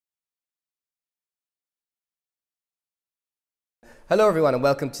Hello everyone and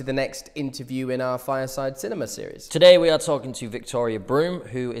welcome to the next interview in our Fireside Cinema series. Today we are talking to Victoria Broom,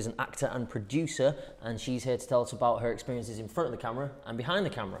 who is an actor and producer, and she's here to tell us about her experiences in front of the camera and behind the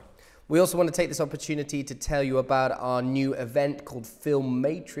camera. We also want to take this opportunity to tell you about our new event called Film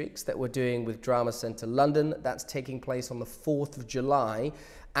Matrix that we're doing with Drama Centre London. That's taking place on the 4th of July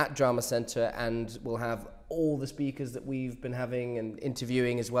at Drama Centre, and we'll have all the speakers that we've been having and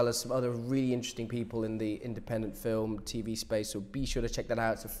interviewing, as well as some other really interesting people in the independent film, TV space. So be sure to check that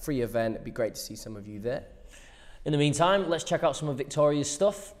out. It's a free event. It'd be great to see some of you there. In the meantime, let's check out some of Victoria's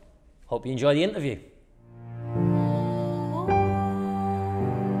stuff. Hope you enjoy the interview.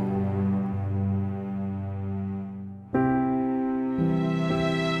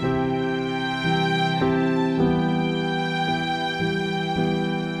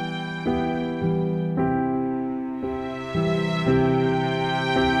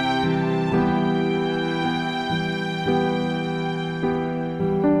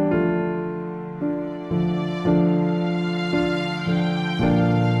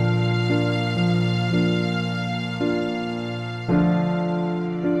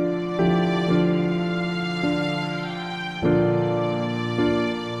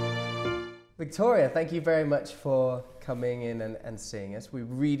 Victoria, thank you very much for coming in and seeing us. We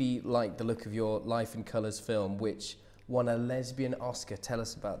really like the look of your Life in Colours film, which won a lesbian Oscar. Tell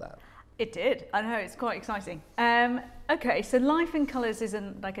us about that. It did. I know, it's quite exciting. Okay, so Life in Colours is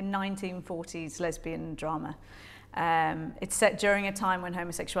like a 1940s lesbian drama. It's set during a time when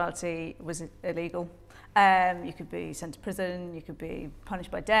homosexuality was illegal. You could be sent to prison, you could be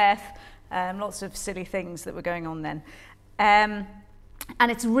punished by death, lots of silly things that were going on then. And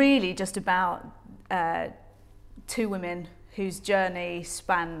it's really just about two women whose journey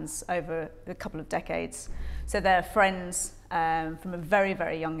spans over a couple of decades. So they're friends from a very,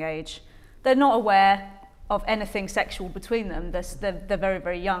 very young age. They're not aware of anything sexual between them. They're very,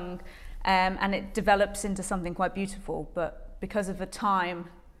 very young, and it develops into something quite beautiful. But because of the time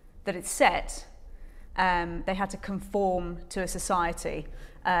that it's set, they had to conform to a society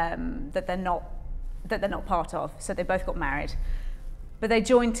that they're not part of. So they both got married. But they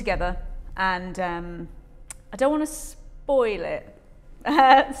joined together, and I don't want to spoil it.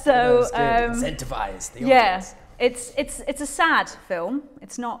 Incentivize the audience. Yeah, it's a sad film.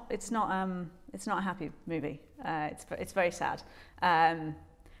 It's not a happy movie. It's very sad.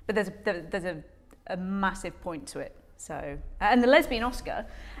 But there's a massive point to it. So and the lesbian Oscar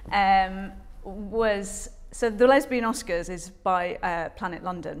the lesbian Oscars is by Planet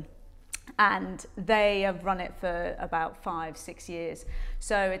London. And they have run it for about 5-6 years.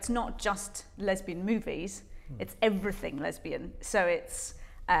 So it's not just lesbian movies, it's everything lesbian. So it's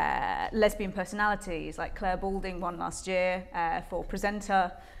lesbian personalities, like Claire Balding won last year for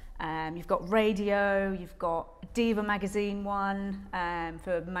presenter. You've got radio, you've got Diva magazine won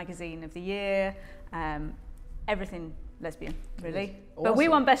for magazine of the year. Everything lesbian, really. Awesome. But we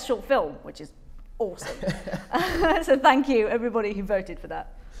won best short film, which is awesome. So thank you everybody who voted for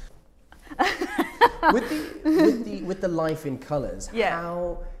that. with the Life in Colours, yeah.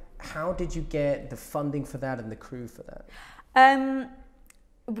 How did you get the funding for that and the crew for that?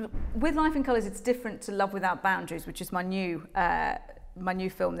 With Life in Colours, it's different to Love Without Boundaries, which is my new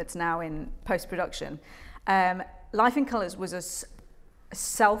film that's now in post-production. Life in Colours was a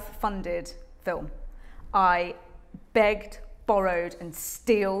self-funded film. I begged, borrowed and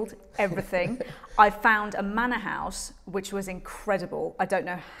stealed everything. I found a manor house which was incredible. I don't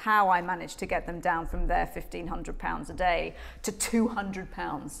know how I managed to get them down from their £1,500 a day to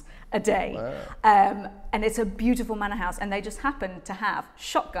 £200 a day. Wow. And it's a beautiful manor house, and they just happen to have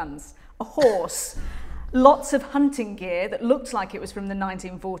shotguns, a horse, lots of hunting gear that looked like it was from the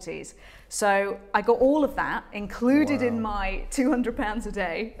 1940s. So I got all of that included in my £200 a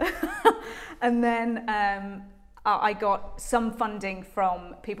day. And then I got some funding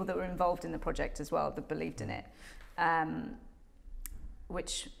from people that were involved in the project as well, that believed in it,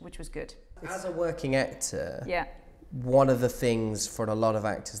 which was good. As a working actor, yeah. One of the things for a lot of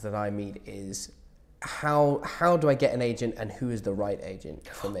actors that I meet is how do I get an agent, and who is the right agent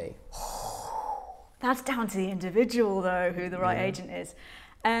for me? That's down to the individual, though, who the right agent is.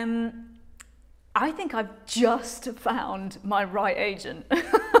 I think I've just found my right agent.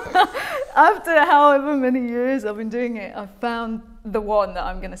 After however many years I've been doing it, I've found the one that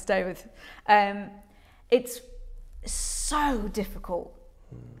I'm going to stay with. It's so difficult,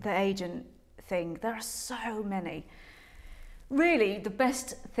 the agent thing. There are so many. Really, the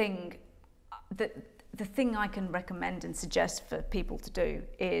best thing, the thing I can recommend and suggest for people to do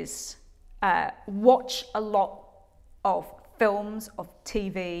is watch a lot of films, of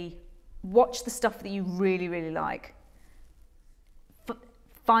TV, watch the stuff that you really, really like.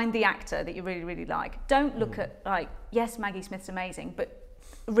 find the actor that you really, really like. Don't look at, like, yes, Maggie Smith's amazing, but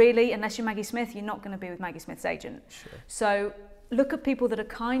really, unless you're Maggie Smith, you're not going to be with Maggie Smith's agent. Sure. So look at people that are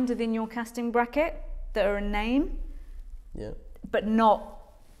kind of in your casting bracket, that are a name, but not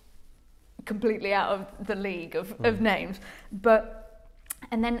completely out of the league of names.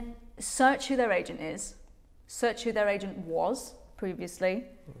 And then search who their agent is, search who their agent was previously,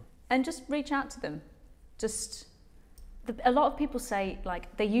 and just reach out to them. A lot of people say,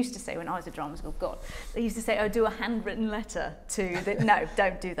 like, they used to say when I was a drama school, God, they used to say, oh, do a handwritten letter to the... No,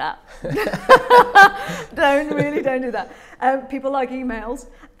 don't do that. Don't do that. People like emails.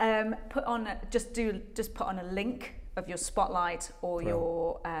 Just put on a link of your spotlight or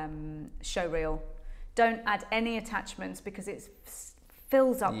your show reel. Don't add any attachments because it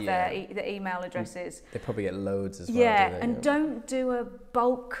fills up the email addresses. They probably get loads as well. Yeah, and don't do a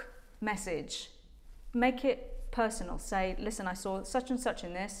bulk message. Make it personal. Say, listen, I saw such and such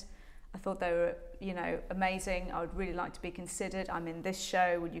in this. I thought they were, amazing. I would really like to be considered. I'm in this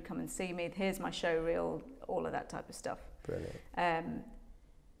show. Would you come and see me? Here's my show reel. All of that type of stuff. Brilliant.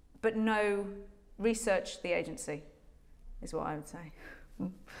 But no, research the agency is what I would say.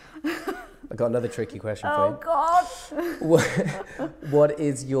 I got another tricky question for you. Oh God! What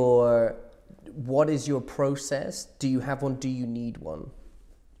is your process? Do you have one? Do you need one?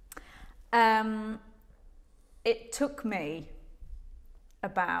 It took me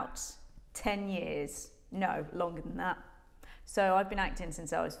about 10 years, no, longer than that. So I've been acting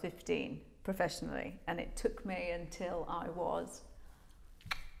since I was 15 professionally, and it took me until I was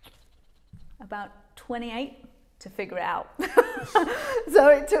about 28 to figure it out. So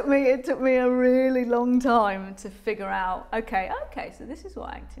it took me a really long time to figure out, okay, so this is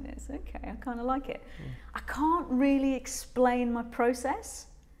what acting is. Okay, I kind of like it. I can't really explain my process,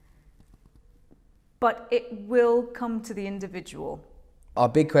 but it will come to the individual. Our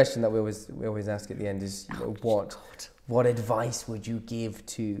big question that we always ask at the end is, what advice would you give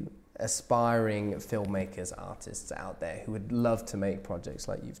to aspiring filmmakers, artists out there who would love to make projects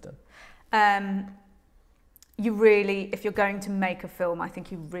like you've done? If you're going to make a film, I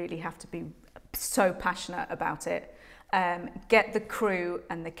think you really have to be so passionate about it. Get the crew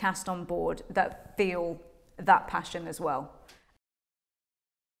and the cast on board that feel that passion as well.